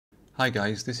Hi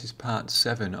guys, this is part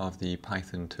 7 of the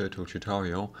Python Turtle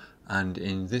tutorial, and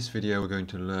in this video we're going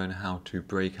to learn how to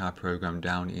break our program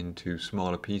down into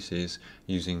smaller pieces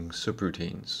using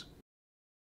subroutines.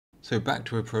 So back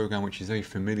to a program which is very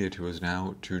familiar to us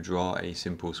now to draw a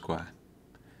simple square.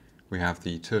 We have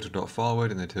the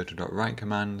turtle.forward and the turtle.right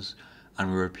commands,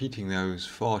 and we're repeating those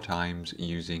 4 times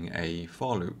using a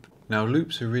for loop. Now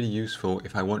loops are really useful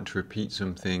if I want to repeat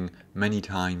something many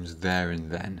times there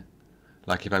and then.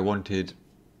 Like if I wanted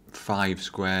 5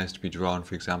 squares to be drawn,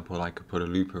 for example, I could put a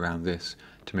loop around this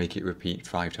to make it repeat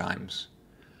 5 times.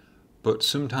 But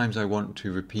sometimes I want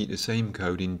to repeat the same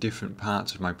code in different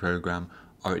parts of my program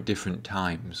or at different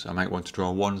times. I might want to draw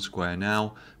 1 square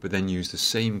now, but then use the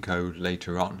same code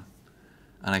later on.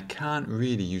 And I can't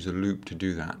really use a loop to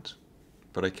do that,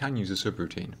 but I can use a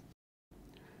subroutine.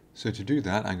 So to do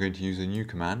that, I'm going to use a new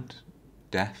command,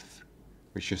 def,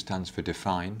 which just stands for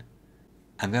define.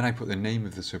 And then I put the name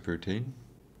of the subroutine.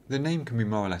 The name can be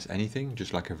more or less anything,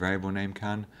 just like a variable name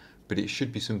can, but it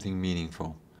should be something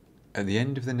meaningful. At the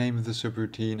end of the name of the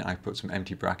subroutine, I put some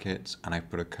empty brackets and I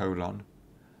put a colon.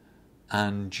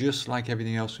 And just like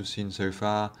everything else we've seen so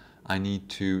far, I need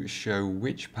to show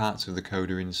which parts of the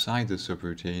code are inside the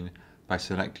subroutine by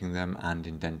selecting them and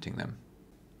indenting them.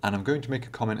 And I'm going to make a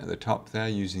comment at the top there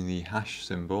using the hash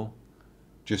symbol,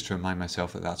 just to remind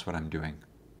myself that that's what I'm doing.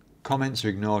 Comments are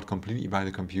ignored completely by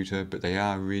the computer, but they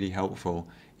are really helpful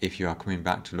if you are coming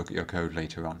back to look at your code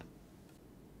later on.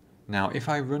 Now, if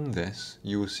I run this,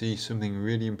 you will see something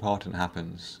really important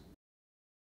happens.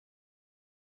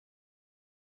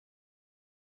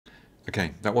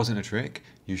 Okay, that wasn't a trick.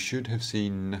 You should have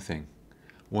seen nothing.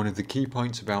 One of the key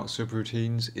points about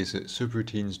subroutines is that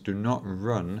subroutines do not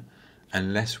run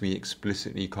unless we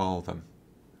explicitly call them.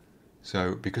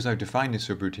 So, because I've defined a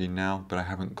subroutine now, but I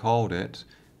haven't called it,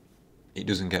 it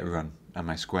doesn't get run and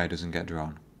my square doesn't get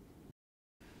drawn.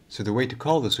 So the way to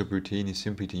call the subroutine is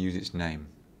simply to use its name,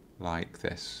 like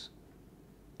this.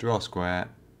 Draw square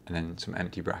and then some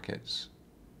empty brackets.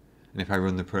 And if I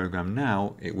run the program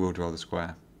now, it will draw the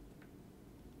square.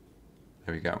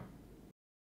 There we go.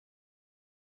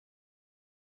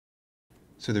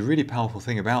 So the really powerful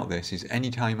thing about this is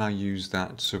anytime I use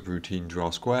that subroutine draw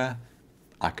square,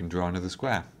 I can draw another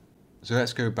square. So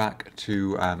let's go back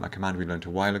to a command we learned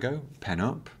a while ago, pen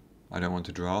up, I don't want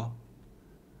to draw.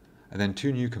 And then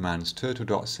 2 new commands,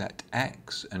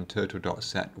 turtle.setX and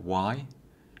turtle.setY.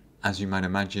 As you might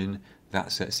imagine,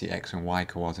 that sets the X and Y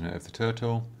coordinate of the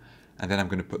turtle. And then I'm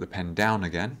going to put the pen down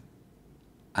again.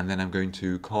 And then I'm going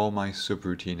to call my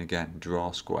subroutine again,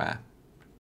 draw square.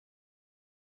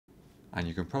 And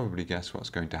you can probably guess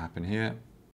what's going to happen here.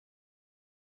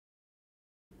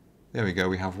 There we go,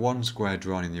 we have 1 square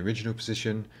drawn in the original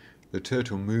position, the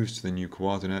turtle moves to the new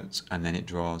coordinates and then it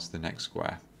draws the next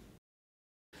square.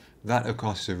 That of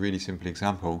course is a really simple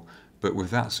example, but with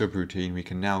that subroutine we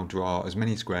can now draw as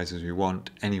many squares as we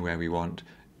want, anywhere we want,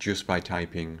 just by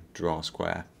typing draw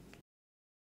square.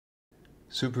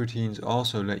 Subroutines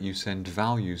also let you send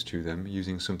values to them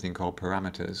using something called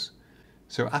parameters.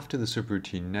 So after the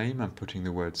subroutine name I'm putting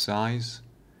the word size.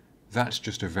 That's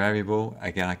just a variable.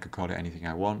 Again, I could call it anything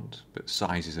I want, but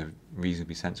size is a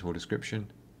reasonably sensible description.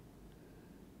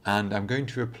 And I'm going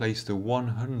to replace the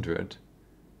 100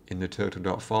 in the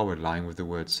turtle.forward line with the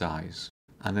word size.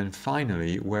 And then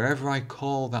finally, wherever I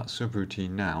call that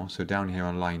subroutine now, so down here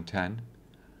on line 10,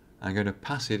 I'm going to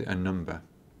pass it a number.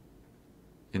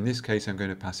 In this case, I'm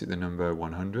going to pass it the number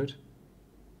 100.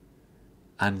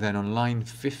 And then on line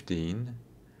 15,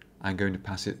 I'm going to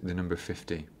pass it the number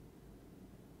 50.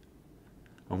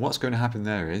 And what's going to happen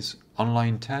there is, on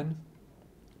line 10,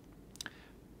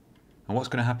 and what's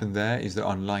going to happen there is that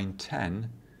on line 10,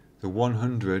 the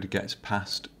 100 gets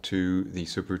passed to the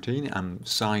subroutine and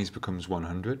size becomes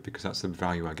 100 because that's the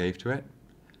value I gave to it.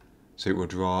 So it will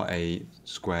draw a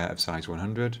square of size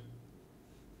 100.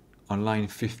 On line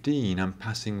 15, I'm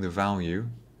passing the value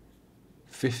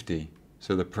 50.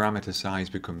 So the parameter size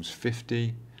becomes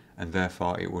 50 and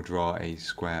therefore it will draw a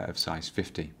square of size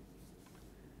 50.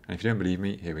 And if you don't believe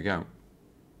me, here we go.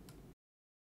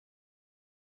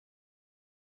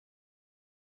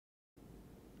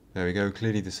 There we go,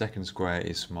 clearly the second square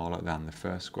is smaller than the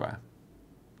first square.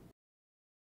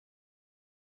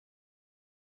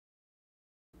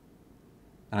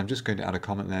 And I'm just going to add a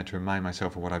comment there to remind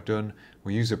myself of what I've done.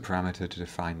 We'll use a parameter to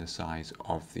define the size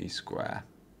of the square.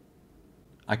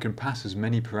 I can pass as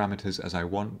many parameters as I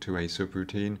want to a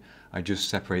subroutine. I just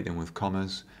separate them with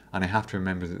commas, and I have to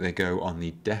remember that they go on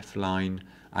the def line,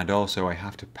 and also I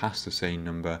have to pass the same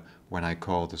number when I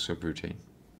call the subroutine.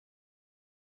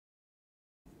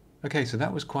 Okay, so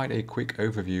that was quite a quick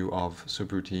overview of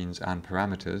subroutines and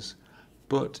parameters.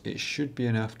 but it should be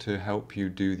enough to help you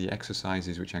do the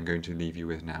exercises which I'm going to leave you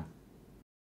with now.